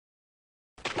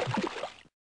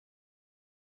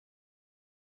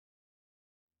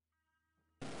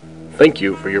Thank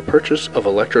you for your purchase of a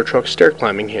LectroTruck stair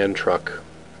climbing hand truck.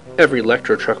 Every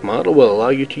LectroTruck model will allow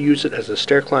you to use it as a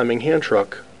stair climbing hand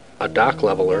truck, a dock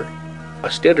leveler, a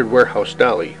standard warehouse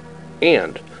dolly,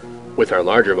 and, with our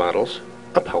larger models,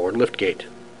 a powered liftgate.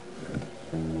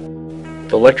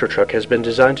 The LectroTruck has been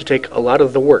designed to take a lot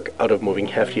of the work out of moving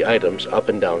hefty items up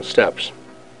and down steps.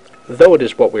 Though it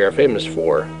is what we are famous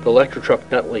for, the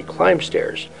LectroTruck not only climbs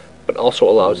stairs, but also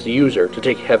allows the user to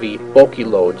take heavy, bulky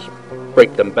loads,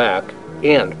 break them back,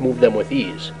 and move them with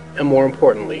ease, and more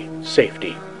importantly,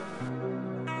 safety.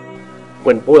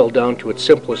 When boiled down to its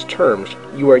simplest terms,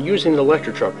 you are using the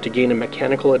LectroTruck to gain a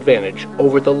mechanical advantage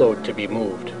over the load to be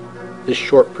moved. This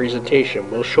short presentation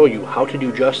will show you how to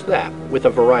do just that with a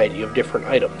variety of different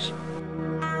items.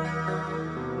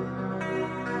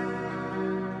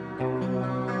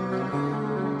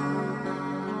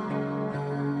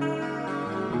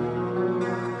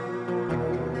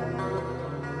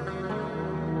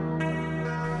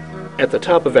 At the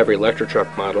top of every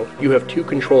LectroTruck model, you have two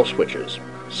control switches.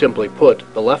 Simply put,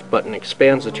 the left button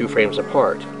expands the two frames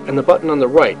apart, and the button on the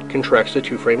right contracts the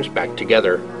two frames back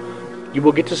together. You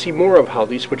will get to see more of how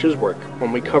these switches work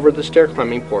when we cover the stair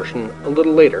climbing portion a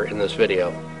little later in this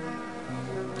video.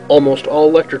 Almost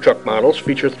all LectroTruck models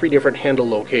feature three different handle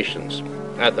locations: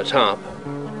 at the top,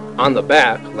 on the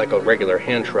back like a regular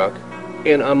hand truck,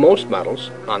 and on most models,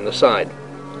 on the side.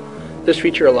 This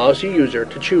feature allows the user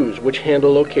to choose which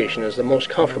handle location is the most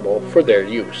comfortable for their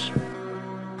use.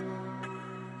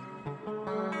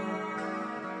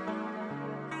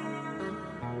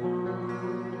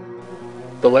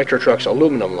 The LectroTruck's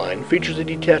aluminum line features a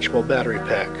detachable battery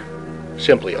pack.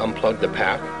 Simply unplug the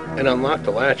pack and unlock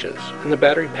the latches, and the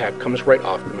battery pack comes right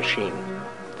off the machine.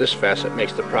 This facet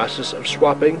makes the process of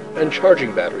swapping and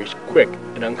charging batteries quick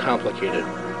and uncomplicated.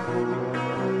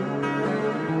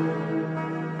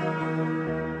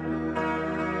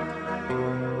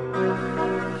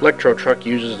 LectroTruck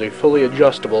uses a fully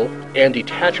adjustable and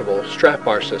detachable strap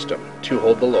bar system to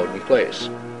hold the load in place.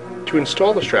 To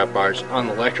install the strap bars on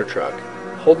the LectroTruck,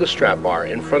 hold the strap bar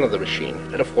in front of the machine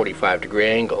at a 45-degree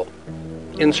angle.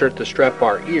 Insert the strap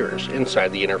bar ears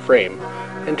inside the inner frame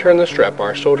and turn the strap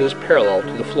bar so it is parallel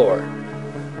to the floor.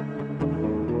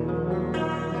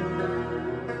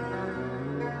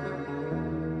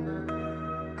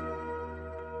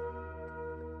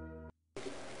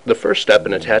 The first step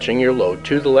in attaching your load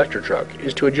to the LectroTruck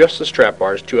is to adjust the strap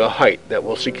bars to a height that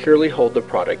will securely hold the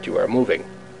product you are moving.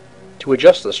 To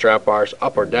adjust the strap bars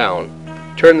up or down,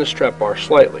 turn the strap bar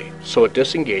slightly so it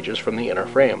disengages from the inner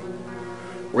frame.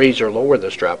 Raise or lower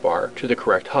the strap bar to the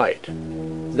correct height.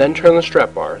 Then turn the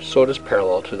strap bar so it is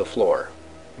parallel to the floor.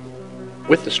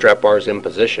 With the strap bars in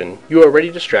position, you are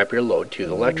ready to strap your load to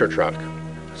the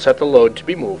LectroTruck. Set the load to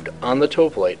be moved on the toe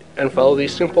plate and follow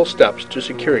these simple steps to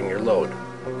securing your load.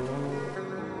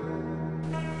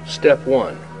 Step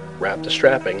 1. Wrap the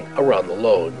strapping around the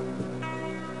load.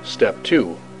 Step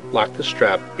 2. Lock the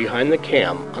strap behind the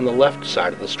cam on the left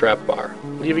side of the strap bar,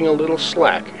 leaving a little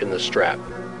slack in the strap.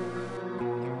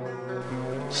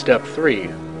 Step 3.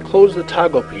 Close the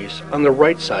toggle piece on the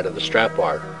right side of the strap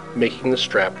bar, making the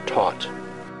strap taut.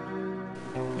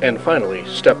 And finally,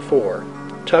 Step 4.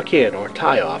 Tuck in or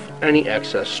tie off any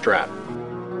excess strap.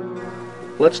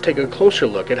 Let's take a closer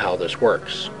look at how this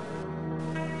works.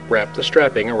 Wrap the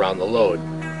strapping around the load.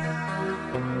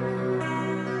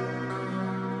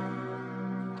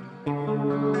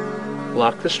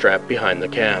 Lock the strap behind the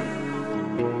cam.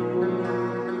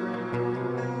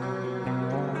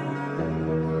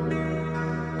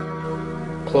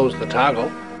 Close the toggle.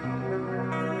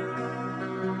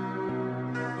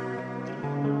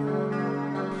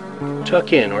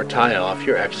 Tuck in or tie off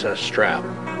your excess strap.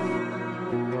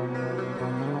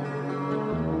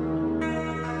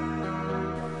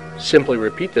 Simply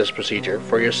repeat this procedure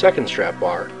for your second strap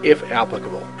bar, if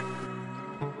applicable.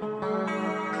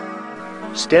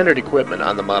 Standard equipment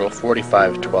on the model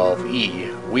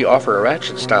 4512E, we offer a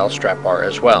ratchet style strap bar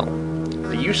as well.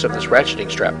 The use of this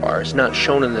ratcheting strap bar is not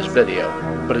shown in this video,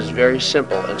 but is very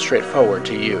simple and straightforward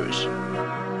to use.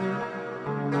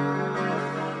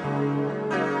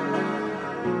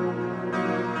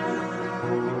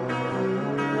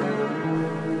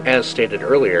 As stated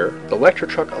earlier, the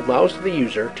LectroTruck allows the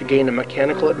user to gain a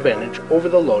mechanical advantage over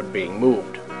the load being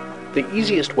moved. The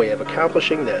easiest way of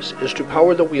accomplishing this is to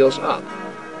power the wheels up,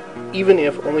 even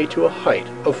if only to a height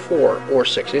of 4 or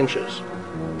 6 inches.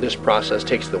 This process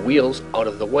takes the wheels out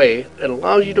of the way and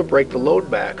allows you to break the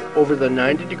load back over the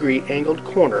 90-degree angled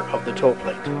corner of the toe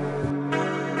plate.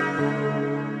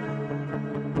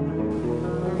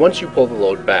 Once you pull the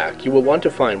load back, you will want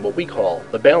to find what we call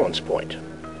the balance point.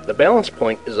 The balance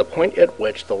point is the point at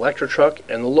which the LectroTruck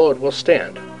and the load will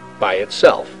stand, by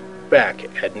itself, back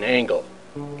at an angle.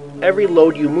 Every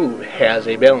load you move has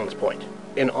a balance point,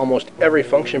 and almost every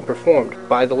function performed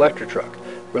by the LectroTruck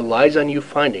relies on you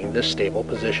finding this stable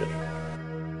position.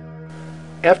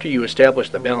 After you establish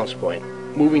the balance point,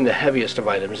 moving the heaviest of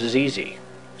items is easy.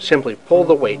 Simply pull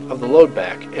the weight of the load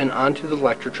back and onto the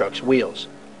LectroTruck's wheels.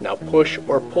 Now push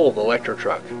or pull the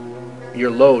LectroTruck.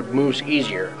 Your load moves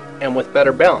easier and with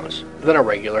better balance than a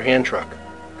regular hand truck.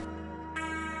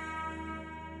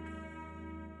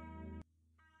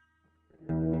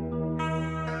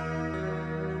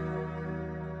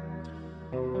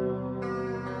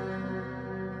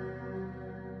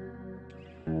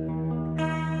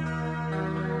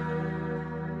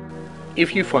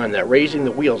 If you find that raising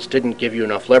the wheels didn't give you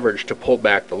enough leverage to pull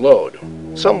back the load,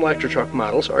 some LectroTruck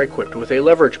models are equipped with a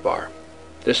leverage bar.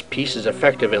 This piece is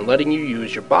effective in letting you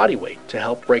use your body weight to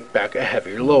help break back a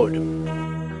heavier load.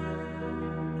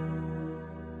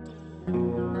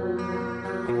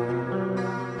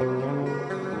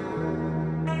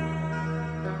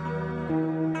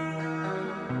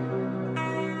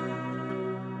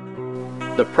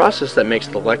 The process that makes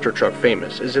the LectroTruck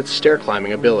famous is its stair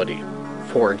climbing ability.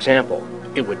 For example,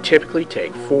 it would typically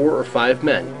take 4 or 5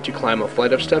 men to climb a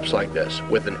flight of steps like this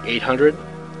with an 800,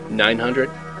 900,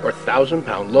 or 1,000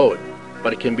 pound load,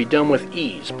 but it can be done with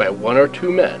ease by 1 or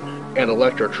 2 men and a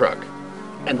LectroTruck,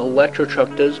 and the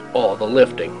LectroTruck does all the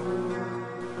lifting.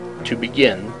 To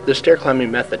begin, the stair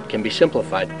climbing method can be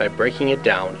simplified by breaking it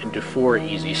down into 4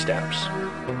 easy steps.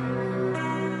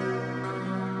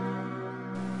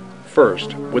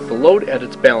 First, with the load at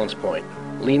its balance point,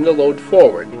 lean the load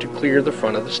forward to clear the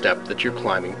front of the step that you're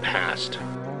climbing past.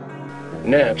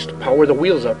 Next, power the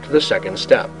wheels up to the second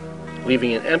step,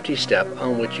 leaving an empty step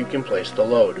on which you can place the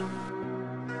load.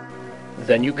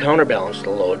 Then you counterbalance the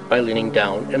load by leaning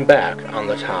down and back on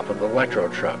the top of the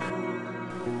LectroTruck.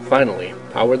 Finally,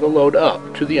 power the load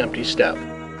up to the empty step.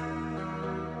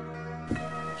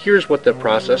 Here's what the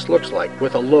process looks like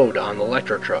with a load on the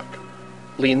LectroTruck.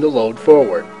 Lean the load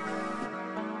forward.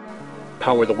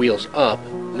 Power the wheels up,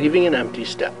 leaving an empty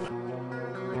step.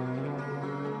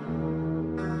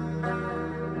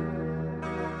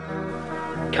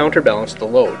 Counterbalance the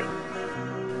load.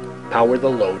 Power the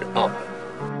load up.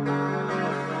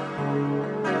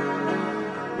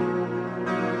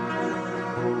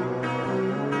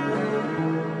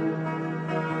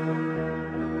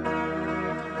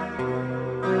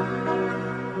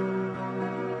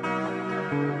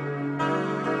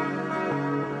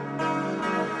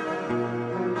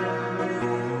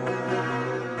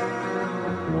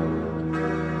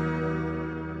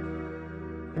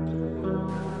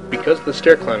 Because the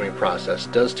stair climbing process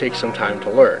does take some time to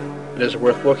learn, it is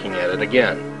worth looking at it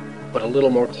again, but a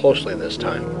little more closely this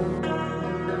time.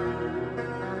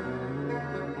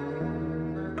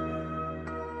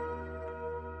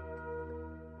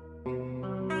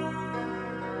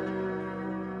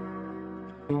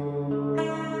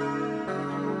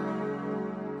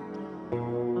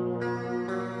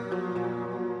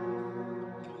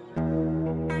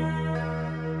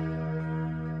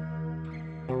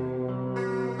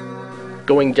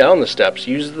 Going down the steps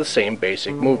uses the same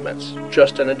basic movements,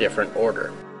 just in a different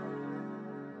order.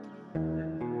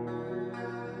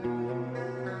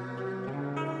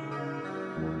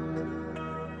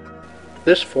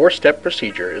 This 4-step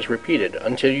procedure is repeated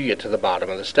until you get to the bottom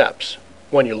of the steps.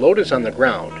 When your load is on the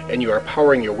ground and you are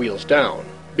powering your wheels down,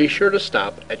 be sure to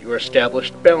stop at your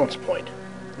established balance point.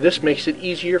 This makes it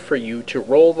easier for you to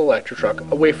roll the LectroTruck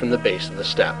away from the base of the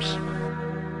steps.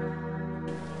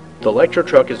 The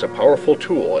LectroTruck is a powerful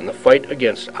tool in the fight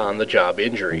against on-the-job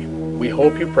injury. We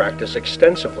hope you practice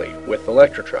extensively with the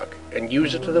LectroTruck and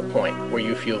use it to the point where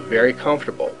you feel very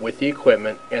comfortable with the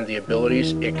equipment and the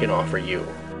abilities it can offer you.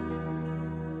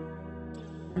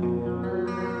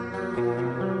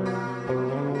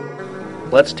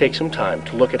 Let's take some time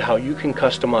to look at how you can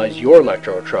customize your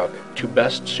LectroTruck to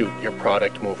best suit your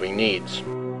product moving needs.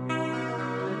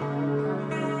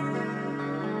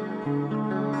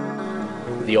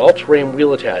 The all-terrain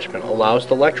wheel attachment allows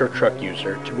the LectroTruck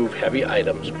user to move heavy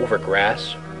items over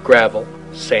grass, gravel,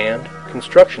 sand,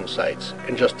 construction sites,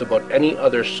 and just about any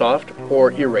other soft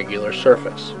or irregular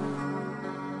surface.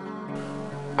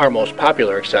 Our most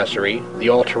popular accessory, the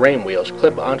all-terrain wheels,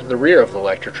 clip onto the rear of the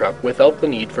LectroTruck without the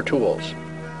need for tools.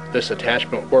 This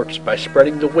attachment works by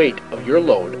spreading the weight of your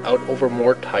load out over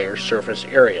more tire surface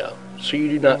area, so you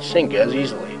do not sink as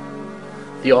easily.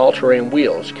 The all-terrain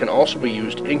wheels can also be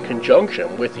used in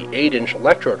conjunction with the 8-inch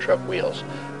LectroTruck wheels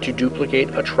to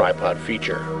duplicate a tripod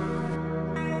feature.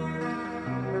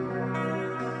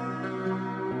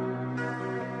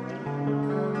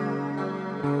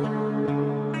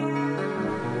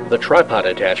 The tripod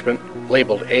attachment,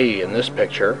 labeled A in this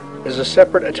picture, is a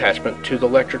separate attachment to the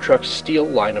LectroTruck's steel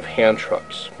line of hand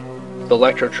trucks. The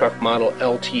LectroTruck model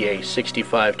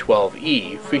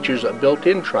LTA6512E features a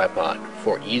built-in tripod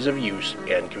for ease of use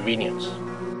and convenience.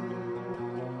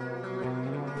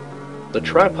 The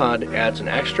tripod adds an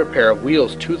extra pair of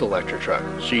wheels to the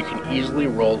LectroTruck so you can easily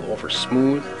roll over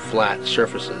smooth, flat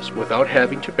surfaces without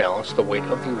having to balance the weight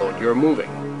of the load you are moving.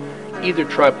 Either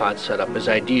tripod setup is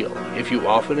ideal if you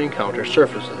often encounter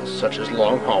surfaces such as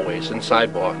long hallways and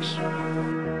sidewalks.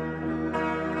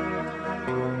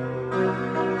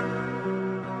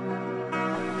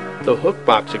 The hook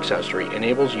box accessory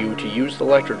enables you to use the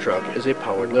LectroTruck as a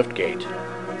powered liftgate.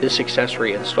 This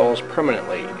accessory installs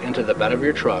permanently into the bed of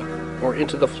your truck or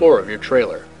into the floor of your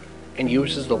trailer and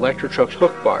uses the LectroTruck's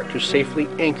hook bar to safely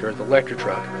anchor the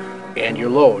LectroTruck and your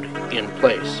load in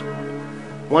place.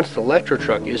 Once the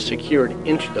LectroTruck is secured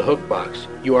into the hook box,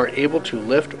 you are able to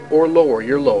lift or lower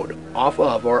your load off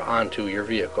of or onto your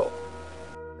vehicle.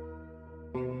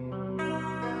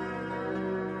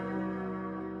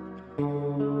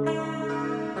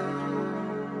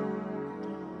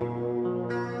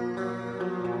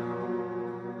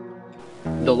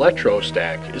 The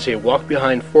LectroStack is a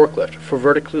walk-behind forklift for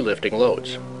vertically lifting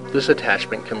loads. This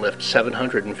attachment can lift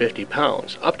 750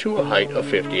 pounds up to a height of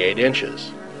 58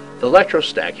 inches. The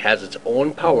LectroStack has its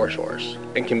own power source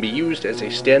and can be used as a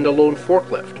standalone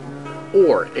forklift,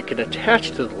 or it can attach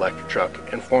to the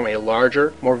LectroTruck and form a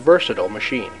larger, more versatile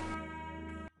machine.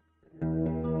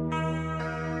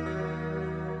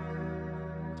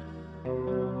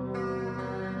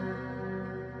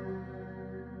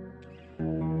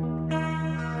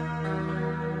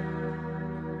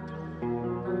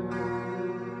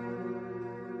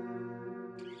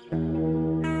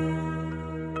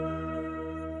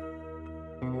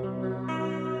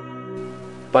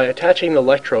 By attaching the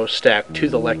LectroStack to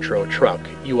the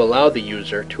LectroTruck, you allow the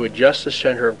user to adjust the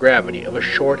center of gravity of a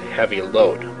short, heavy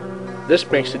load. This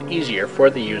makes it easier for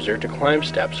the user to climb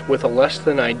steps with a less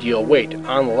than ideal weight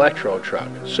on the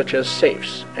LectroTruck, such as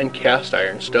safes and cast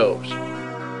iron stoves.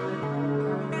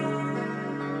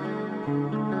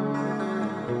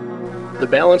 The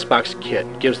balance box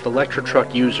kit gives the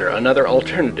LectroTruck user another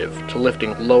alternative to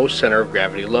lifting low center of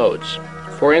gravity loads.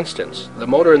 For instance, the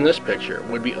motor in this picture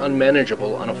would be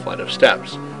unmanageable on a flight of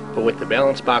steps, but with the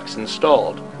balance box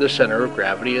installed, the center of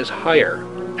gravity is higher,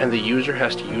 and the user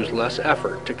has to use less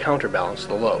effort to counterbalance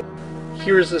the load.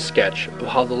 Here is a sketch of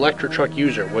how the LectroTruck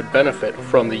user would benefit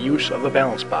from the use of a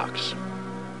balance box.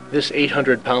 This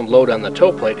 800-pound load on the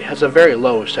toe plate has a very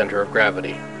low center of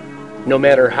gravity. No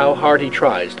matter how hard he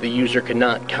tries, the user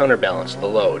cannot counterbalance the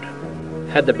load.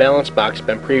 Had the balance box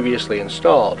been previously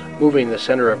installed, moving the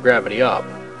center of gravity up,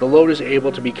 the load is able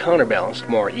to be counterbalanced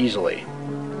more easily.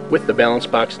 With the balance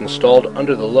box installed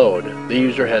under the load, the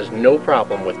user has no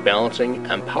problem with balancing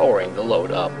and powering the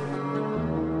load up.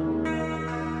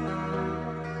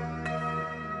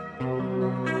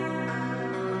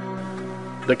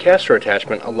 The caster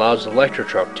attachment allows the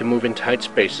LectroTruck to move in tight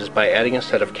spaces by adding a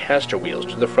set of caster wheels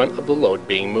to the front of the load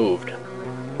being moved.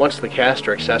 Once the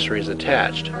caster accessory is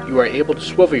attached, you are able to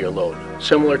swivel your load,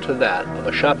 similar to that of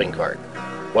a shopping cart,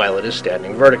 while it is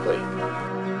standing vertically.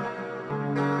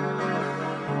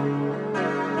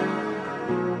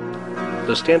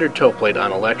 The standard toe plate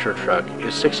on a LectroTruck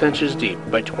is 6 inches deep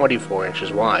by 24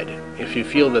 inches wide. If you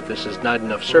feel that this is not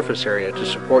enough surface area to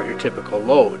support your typical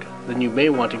load, then you may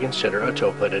want to consider a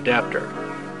toe plate adapter.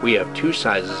 We have two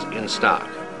sizes in stock,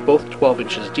 both 12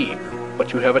 inches deep,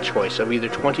 but you have a choice of either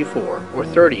 24 or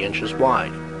 30 inches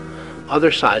wide.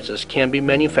 Other sizes can be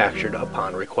manufactured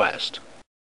upon request.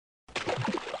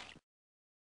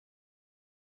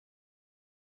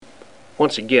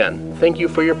 Once again, thank you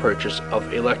for your purchase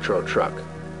of a LectroTruck.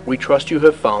 We trust you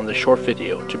have found this short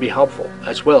video to be helpful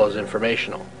as well as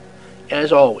informational.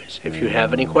 As always, if you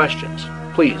have any questions,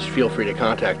 please feel free to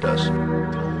contact us.